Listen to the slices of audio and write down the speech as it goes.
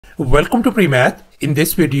Welcome to PreMath. In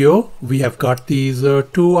this video, we have got these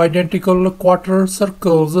two identical quarter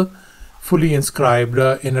circles fully inscribed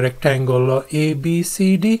in a rectangle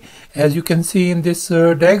ABCD, as you can see in this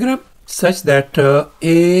diagram, such that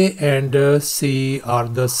A and C are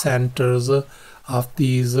the centers of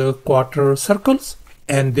these quarter circles,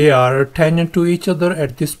 and they are tangent to each other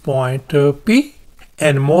at this point P.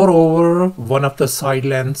 And moreover, one of the side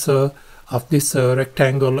lengths of this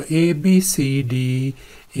rectangle ABCD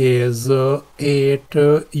is 8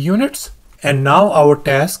 units. And now our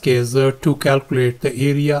task is to calculate the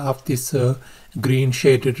area of this green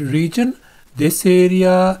shaded region, this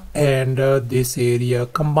area and this area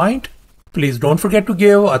combined. Please don't forget to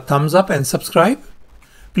give a thumbs up and subscribe.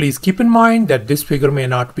 Please keep in mind that this figure may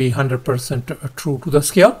not be 100% true to the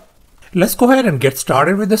scale. Let's go ahead and get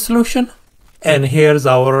started with the solution. And here's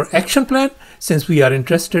our action plan. Since we are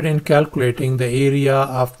interested in calculating the area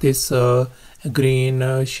of this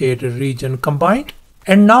green shaded region combined.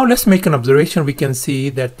 And now let's make an observation. We can see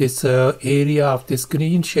that this area of this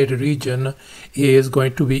green shaded region is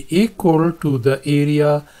going to be equal to the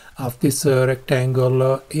area of this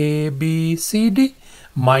rectangle ABCD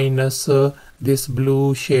minus this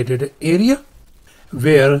blue shaded area,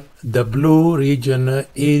 where the blue region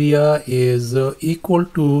area is equal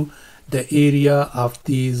to the area of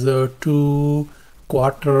these two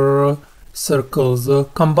quarter circles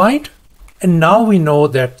combined. And now we know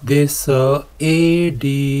that this AD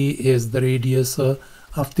is the radius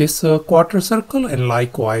of this quarter circle, and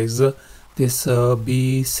likewise this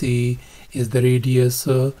BC is the radius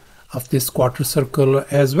of this quarter circle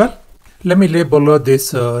as well. Let me label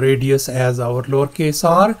this radius as our lowercase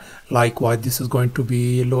r. Likewise, this is going to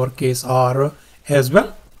be lowercase r as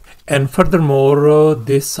well. And furthermore,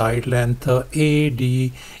 this side length AD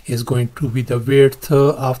is going to be the width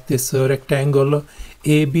of this rectangle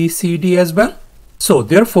ABCD as well. So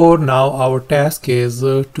therefore, now our task is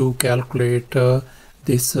to calculate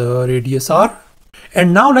this radius r.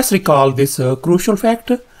 And now let's recall this crucial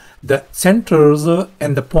fact. The centers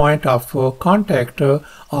and the point of contact are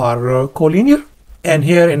collinear. And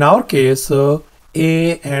here in our case,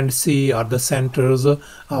 A and C are the centers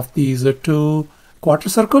of these two quarter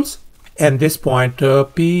circles, and this point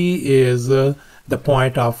P is the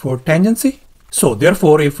point of tangency. So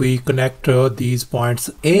therefore, if we connect these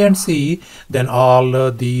points A and C, then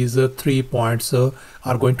all these 3 points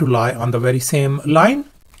are going to lie on the very same line.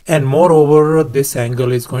 And moreover, this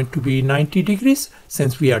angle is going to be 90 degrees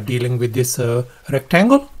since we are dealing with this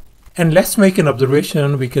rectangle. And let's make an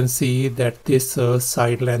observation. We can see that this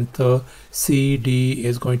side length CD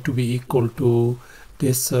is going to be equal to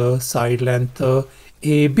this side length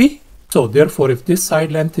AB. So therefore, if this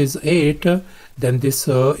side length is 8, then this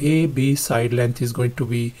AB side length is going to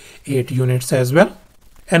be 8 units as well.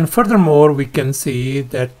 And furthermore, we can see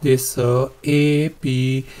that this AP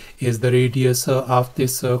is the radius of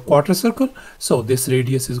this quarter circle. So this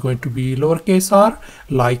radius is going to be lowercase r.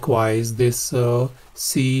 Likewise, this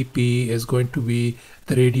CP is going to be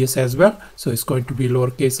the radius as well. So it's going to be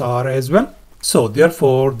lowercase r as well. So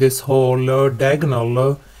therefore, this whole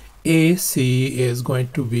diagonal AC is going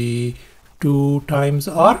to be 2 times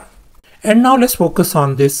r. And now let's focus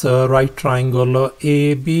on this right triangle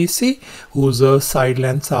ABC, whose side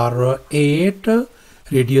lengths are 8,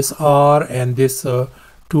 radius r, and this 2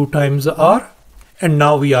 times r. And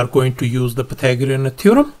now we are going to use the Pythagorean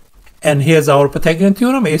theorem. And here's our Pythagorean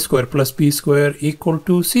theorem: a square plus b square equal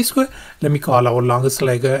to c square. Let me call our longest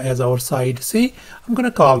leg as our side C. I'm going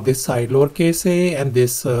to call this side lowercase a and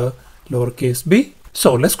this lowercase b.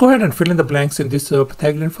 So let's go ahead and fill in the blanks in this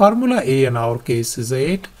Pythagorean formula. A in our case is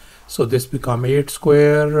 8. So this becomes 8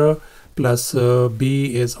 square plus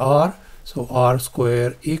b is r. So r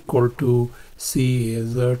square equal to c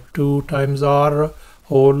is 2 times r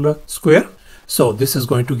whole square. So this is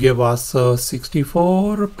going to give us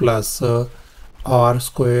 64 plus r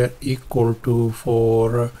square equal to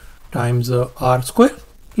 4 times r square.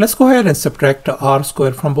 Let's go ahead and subtract r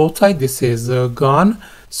square from both sides. This is gone.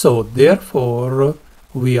 So therefore,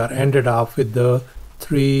 we are ended up with the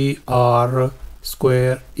 3r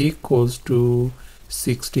square equals to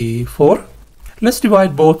 64. Let's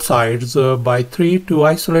divide both sides by 3 to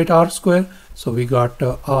isolate r square. So we got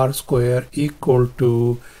r square equal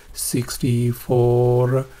to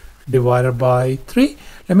 64 divided by 3.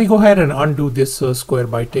 Let me go ahead and undo this square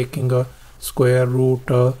by taking a square root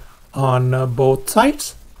on both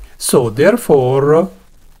sides. So therefore,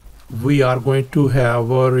 we are going to have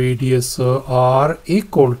a radius r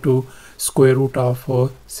equal to square root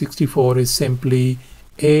of 64 is simply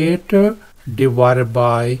 8 divided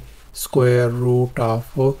by square root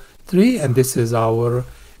of 3, and this is our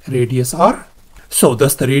radius r. So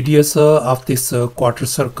thus the radius of this quarter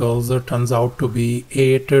circle turns out to be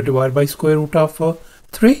 8 divided by square root of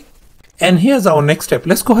 3. And here's our next step.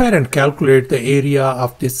 Let's go ahead and calculate the area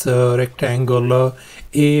of this rectangle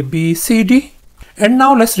ABCD. And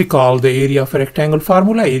now let's recall the area of a rectangle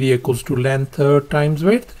formula. Area equals to length times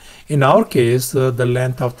width. In our case, the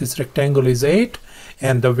length of this rectangle is 8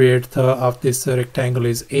 and the width of this rectangle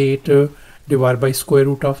is 8 divided by square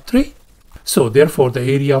root of 3. So therefore the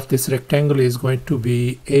area of this rectangle is going to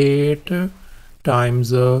be 8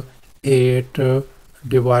 times 8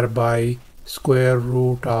 divided by square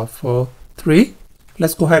root of 3.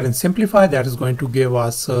 Let's go ahead and simplify. That is going to give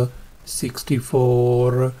us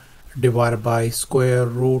 64 divided by square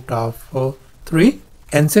root of 3.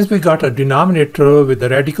 And since we got a denominator with the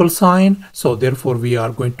radical sign, so therefore we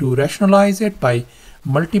are going to rationalize it by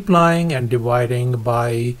multiplying and dividing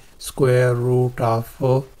by square root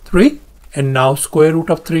of 3. And now square root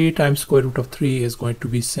of 3 times square root of 3 is going to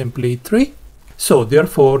be simply 3. So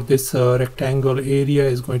therefore this rectangle area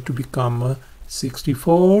is going to become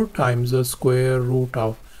 64 times the square root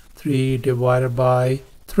of 3 divided by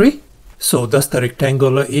 3. So thus the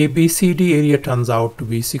rectangle ABCD area turns out to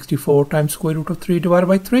be 64 times square root of 3 divided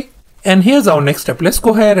by 3. And here's our next step. Let's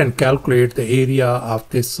go ahead and calculate the area of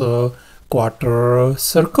this quarter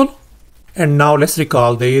circle. And now let's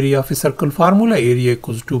recall the area of a circle formula. Area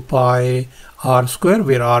equals to pi r square,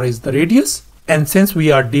 where r is the radius. And since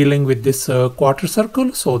we are dealing with this quarter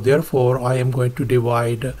circle, so therefore I am going to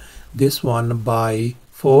divide this one by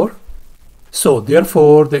 4. So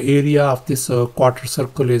therefore the area of this quarter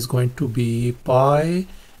circle is going to be pi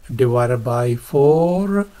divided by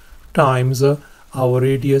 4 times our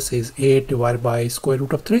radius is 8 divided by square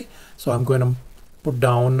root of 3. So I'm going to put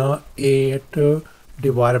down 8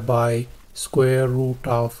 divided by square root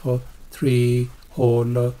of 3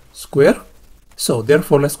 whole square. So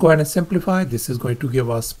therefore let's go ahead and simplify. This is going to give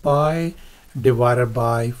us pi divided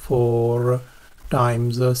by 4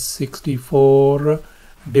 times 64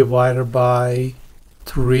 divided by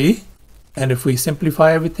 3. And if we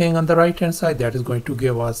simplify everything on the right hand side, that is going to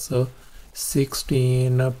give us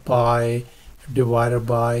 16 pi divided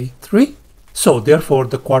by 3. So therefore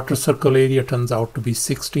the quarter circle area turns out to be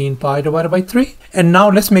 16 pi divided by 3. And now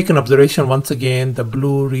let's make an observation once again. The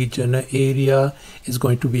blue region area is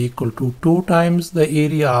going to be equal to 2 times the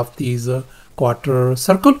area of these quarter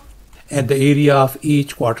circle. And the area of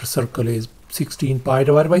each quarter circle is 16 pi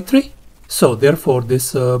divided by 3. So therefore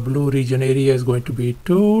this blue region area is going to be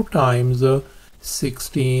 2 times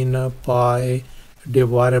 16 pi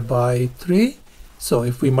divided by 3. So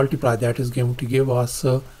if we multiply, that is going to give us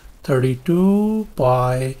 32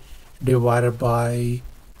 pi divided by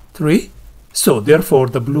 3. So therefore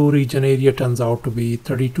the blue region area turns out to be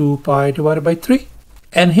 32 pi divided by 3.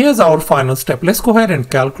 And here's our final step. Let's go ahead and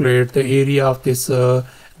calculate the area of this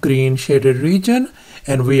green shaded region.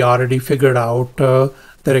 And we already figured out the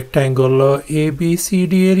rectangle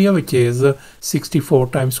ABCD area, which is 64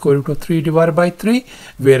 times square root of 3 divided by 3,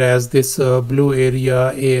 whereas this blue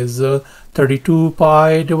area is 32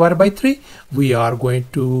 pi divided by 3. We are going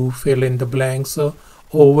to fill in the blanks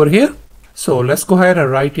over here. So let's go ahead and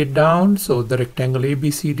write it down. So the rectangle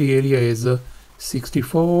ABCD area is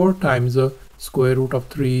 64 times square root of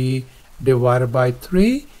 3 divided by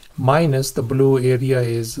 3 minus the blue area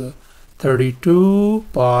is 32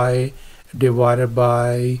 pi divided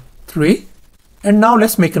by 3. And now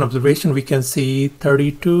let's make an observation. We can see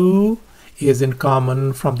 32 is in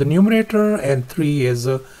common from the numerator and 3 is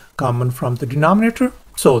common from the denominator.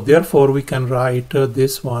 So therefore we can write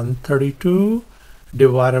this one 32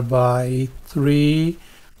 divided by 3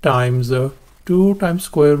 times 2 times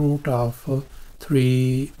square root of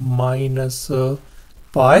 3 minus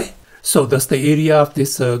pi. So thus the area of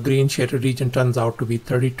this green shaded region turns out to be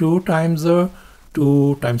 32 times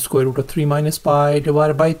 2 times square root of 3 minus pi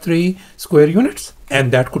divided by 3 square units.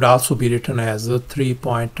 And that could also be written as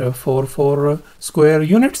 3.44 square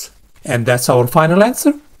units. And that's our final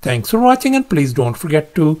answer. Thanks for watching, and please don't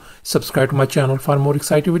forget to subscribe to my channel for more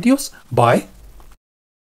exciting videos. Bye.